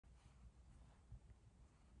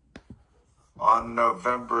On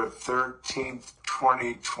November 13th,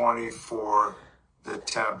 2024, the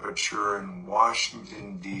temperature in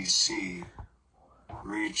Washington, D.C.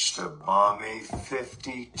 reached a balmy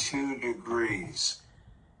 52 degrees.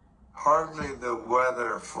 Hardly the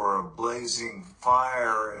weather for a blazing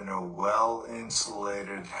fire in a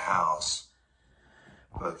well-insulated house.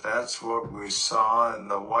 But that's what we saw in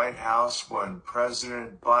the White House when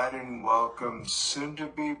President Biden welcomed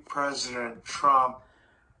soon-to-be President Trump,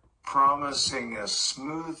 promising a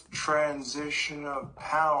smooth transition of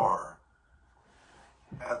power.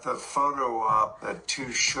 At the photo op, the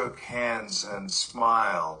two shook hands and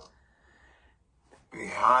smiled.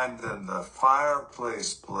 Behind them, the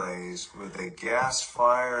fireplace blazed with a gas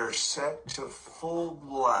fire set to full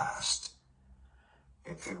blast.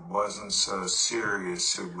 If it wasn't so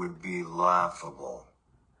serious, it would be laughable.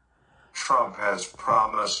 Trump has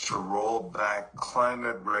promised to roll back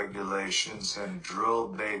climate regulations and drill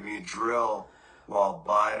baby drill, while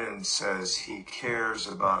Biden says he cares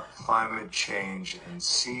about climate change and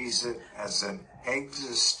sees it as an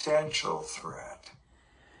existential threat.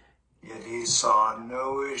 Yet he saw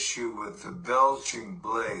no issue with the belching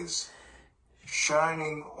blaze,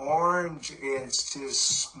 shining orange against his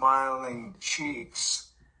smiling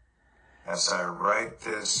cheeks. As I write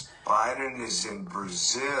this, Biden is in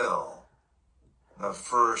Brazil, the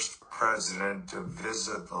first president to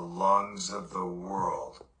visit the lungs of the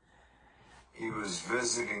world. He was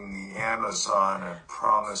visiting the Amazon and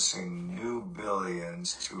promising new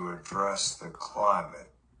billions to address the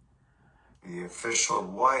climate. The official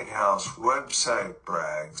White House website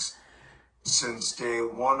brags, since day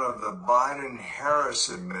one of the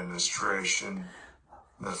Biden-Harris administration,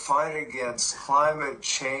 the fight against climate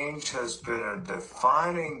change has been a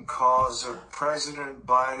defining cause of President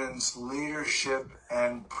Biden's leadership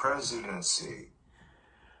and presidency.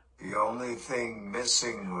 The only thing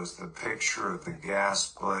missing was the picture of the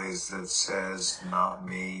gas blaze that says, "Not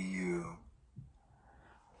me, you."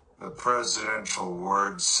 The presidential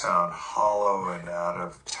words sound hollow and out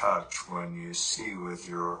of touch when you see with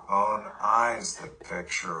your own eyes the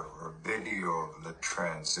picture or video of the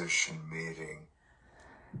transition meeting.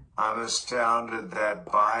 I'm astounded that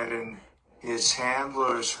Biden, his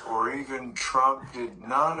handlers, or even Trump did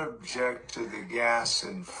not object to the gas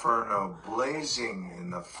inferno blazing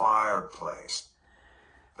in the fireplace.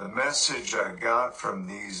 The message I got from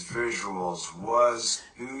these visuals was,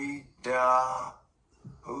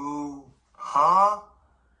 huh?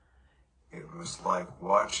 It was like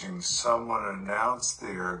watching someone announce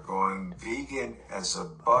they are going vegan as a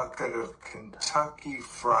bucket of Kentucky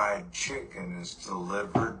Fried Chicken is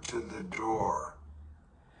delivered to the door.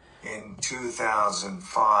 In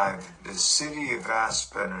 2005, the city of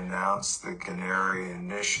Aspen announced the Canary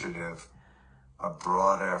Initiative, a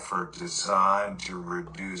broad effort designed to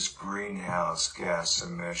reduce greenhouse gas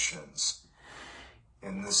emissions.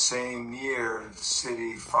 In the same year, the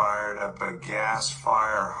city fired up a gas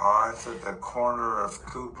fire hearth at the corner of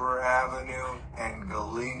Cooper Avenue and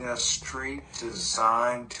Galena Street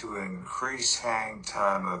designed to increase hang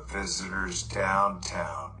time of visitors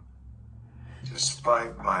downtown.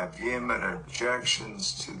 Despite my vehement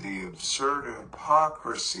objections to the absurd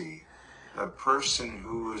hypocrisy, the person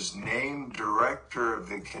who was named director of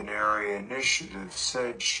the Canary Initiative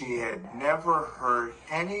said she had never heard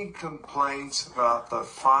any complaints about the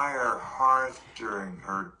fire hearth during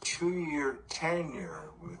her 2-year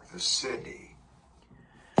tenure with the city.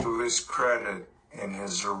 To his credit, in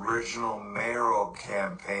his original mayoral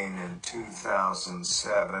campaign in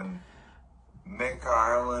 2007, Mick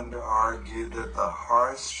Ireland argued that the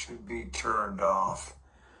hearth should be turned off.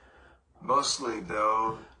 Mostly,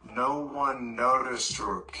 though, no one noticed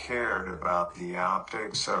or cared about the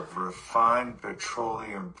optics of refined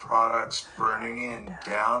petroleum products burning in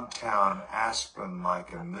downtown Aspen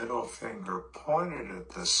like a middle finger pointed at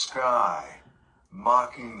the sky,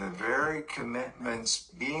 mocking the very commitments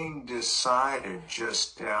being decided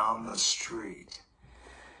just down the street.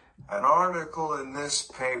 An article in this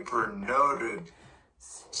paper noted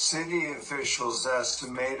city officials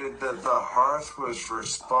estimated that the hearth was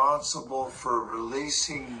responsible for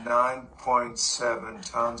releasing 9.7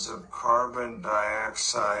 tons of carbon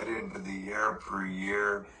dioxide into the air per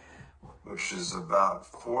year, which is about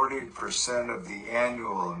 40% of the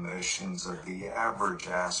annual emissions of the average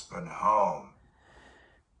Aspen home.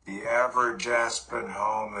 The average Aspen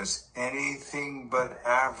home is anything but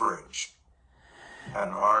average. An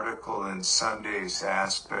article in Sunday's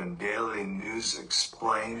Aspen Daily News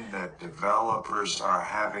explained that developers are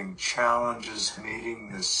having challenges meeting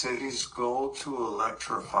the city's goal to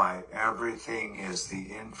electrify everything as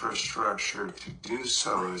the infrastructure to do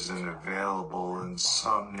so isn't available in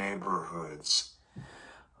some neighborhoods.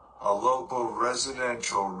 A local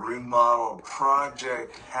residential remodel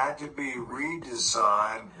project had to be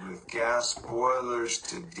redesigned with gas boilers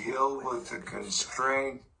to deal with the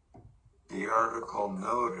constraint, the article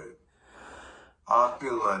noted.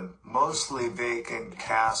 Opulent, mostly vacant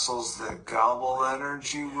castles that gobble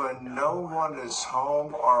energy when no one is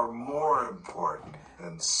home are more important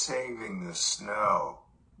than saving the snow.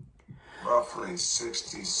 Roughly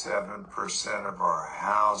 67% of our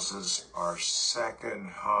houses are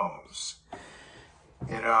second homes.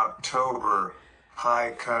 In October,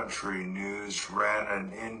 High Country News ran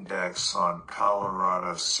an index on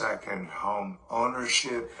Colorado's second home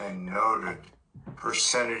ownership and noted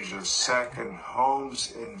percentage of second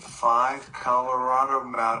homes in 5 Colorado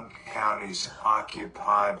mountain counties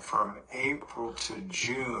occupied from April to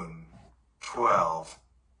June. 12.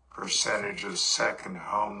 Percentage of second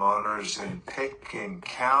homeowners in Pitkin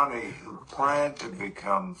County who plan to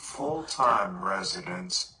become full-time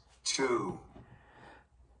residents. 2.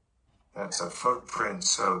 That's a footprint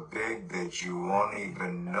so big that you won't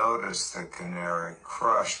even notice the canary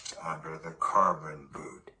crushed under the carbon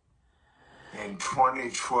boot. In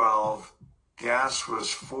 2012, gas was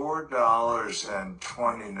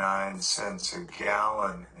 $4.29 a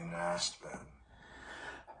gallon in Aspen.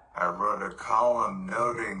 I wrote a column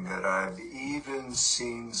noting that I've even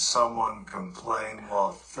seen someone complain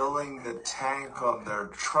while filling the tank on their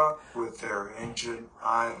truck with their engine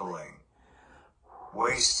idling,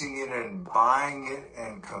 wasting it and buying it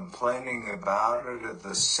and complaining about it at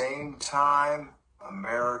the same time,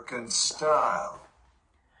 American style.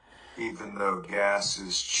 Even though gas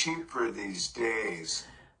is cheaper these days,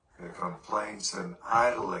 the complaints and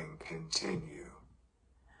idling continue.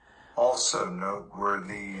 Also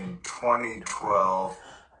noteworthy, in 2012,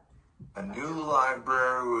 a new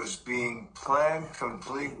library was being planned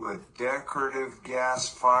complete with decorative gas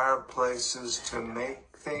fireplaces to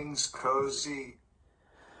make things cozy.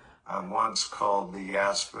 I once called the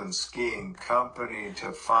Aspen Skiing Company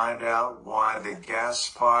to find out why the gas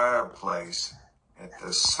fireplace at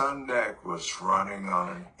the sun deck was running on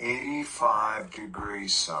an 85-degree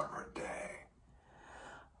summer day.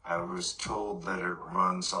 I was told that it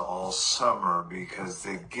runs all summer because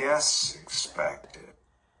the guests expect it.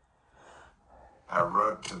 I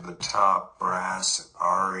wrote to the top brass at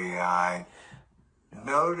REI,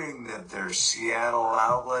 noting that their Seattle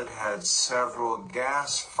outlet had several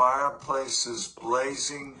gas fireplaces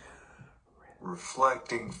blazing,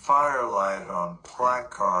 reflecting firelight on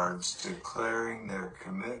placards declaring their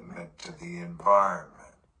commitment to the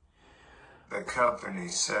environment. The company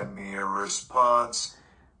sent me a response.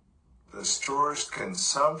 The store's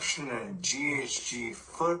consumption and GHG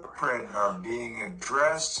footprint are being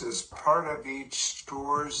addressed as part of each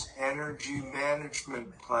store's energy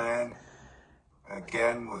management plan,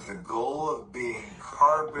 again with the goal of being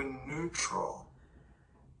carbon neutral.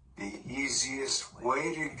 The easiest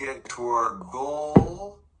way to get to our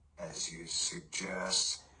goal, as you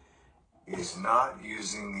suggest, is not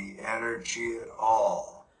using the energy at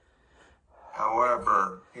all.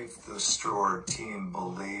 However, if the store team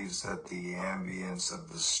believes that the ambience of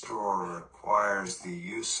the store requires the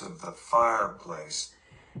use of the fireplace,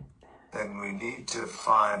 then we need to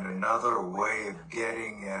find another way of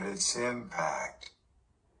getting at its impact.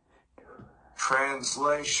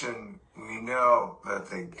 Translation, we know that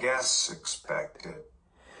the guests expect it.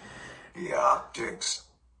 The optics,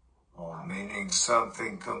 while meaning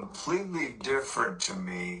something completely different to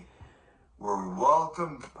me, were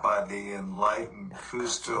welcomed by the enlightened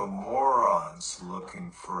Cousteau morons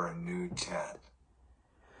looking for a new tent.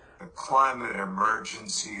 The climate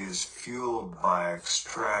emergency is fueled by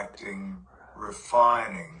extracting,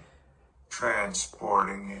 refining,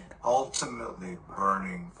 transporting, and ultimately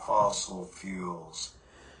burning fossil fuels.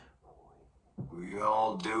 We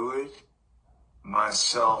all do it,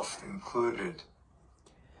 myself included.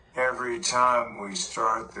 Every time we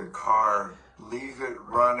start the car, leave it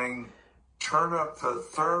running, turn up the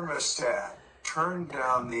thermostat, turn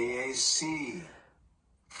down the AC,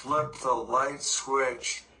 flip the light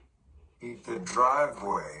switch, heat the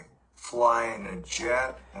driveway, fly in a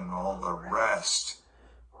jet, and all the rest.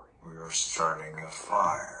 We are starting a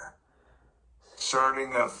fire.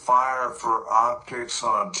 Starting a fire for optics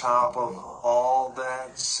on top of all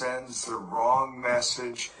that sends the wrong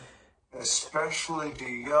message, especially to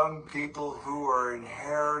young people who are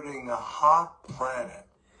inheriting a hot planet.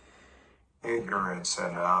 ignorance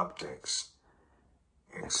and optics.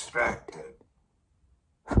 Expect it.